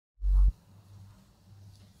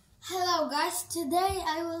guys, today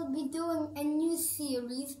I will be doing a new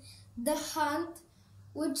series, The Hunt,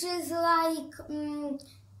 which is like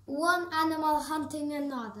one animal hunting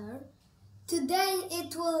another. Today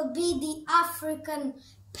it will be the African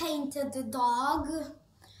painted dog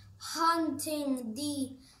hunting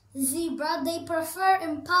the zebra. They prefer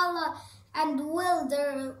impala and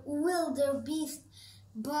wildebeest,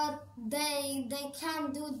 but they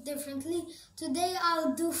can do it differently. Today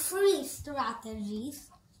I'll do 3 strategies.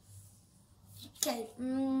 Okay,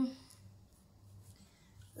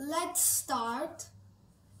 let's start.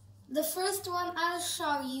 The first one I'll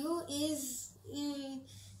show you is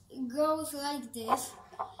it goes like this.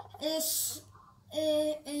 Is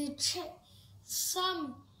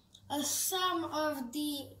some of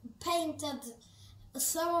the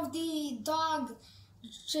dog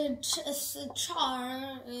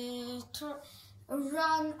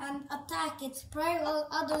run and attack its prey, while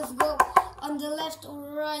others go on the left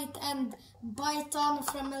or right and bite on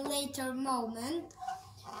from a later moment.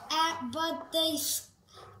 But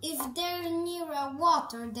if they're near a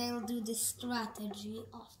water, they'll do this strategy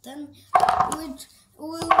often, the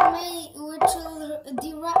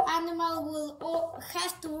animal will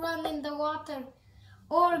have to run in the water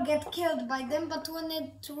or get killed by them. But when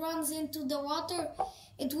it runs into the water,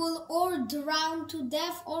 it will or drown to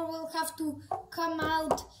death or will have to come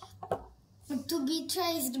out to be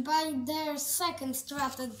chased by their second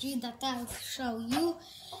strategy that I'll show you.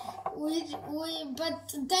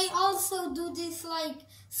 But they also do this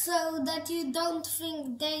so that you don't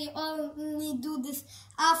think they only do this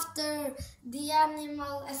after the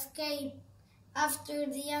animal escapes. After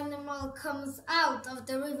the animal comes out of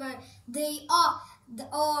the river,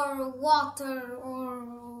 or water or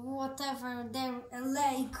whatever, their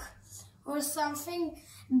lake or something,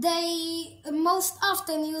 they most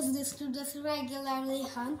often use this to just regularly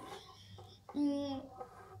hunt.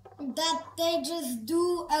 That they just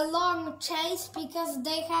do a long chase because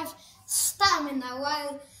they have stamina,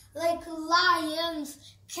 while like lions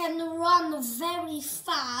can run very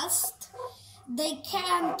fast. They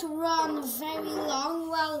can't run very long.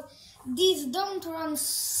 Well, these don't run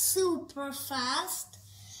super fast,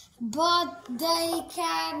 but they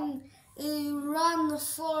can run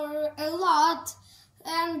for a lot,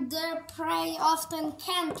 and their prey often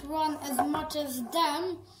can't run as much as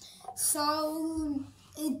them, so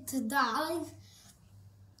it dies.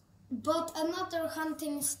 But another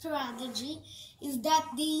hunting strategy is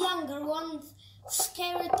that the younger ones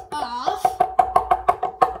scare it off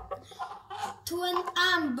to an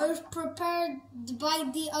ambush prepared by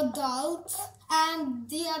the adults, and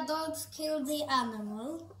the adults kill the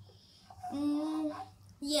animal.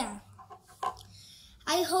 Yeah.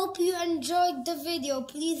 I hope you enjoyed the video.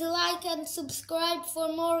 Please like and subscribe for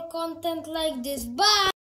more content like this. Bye!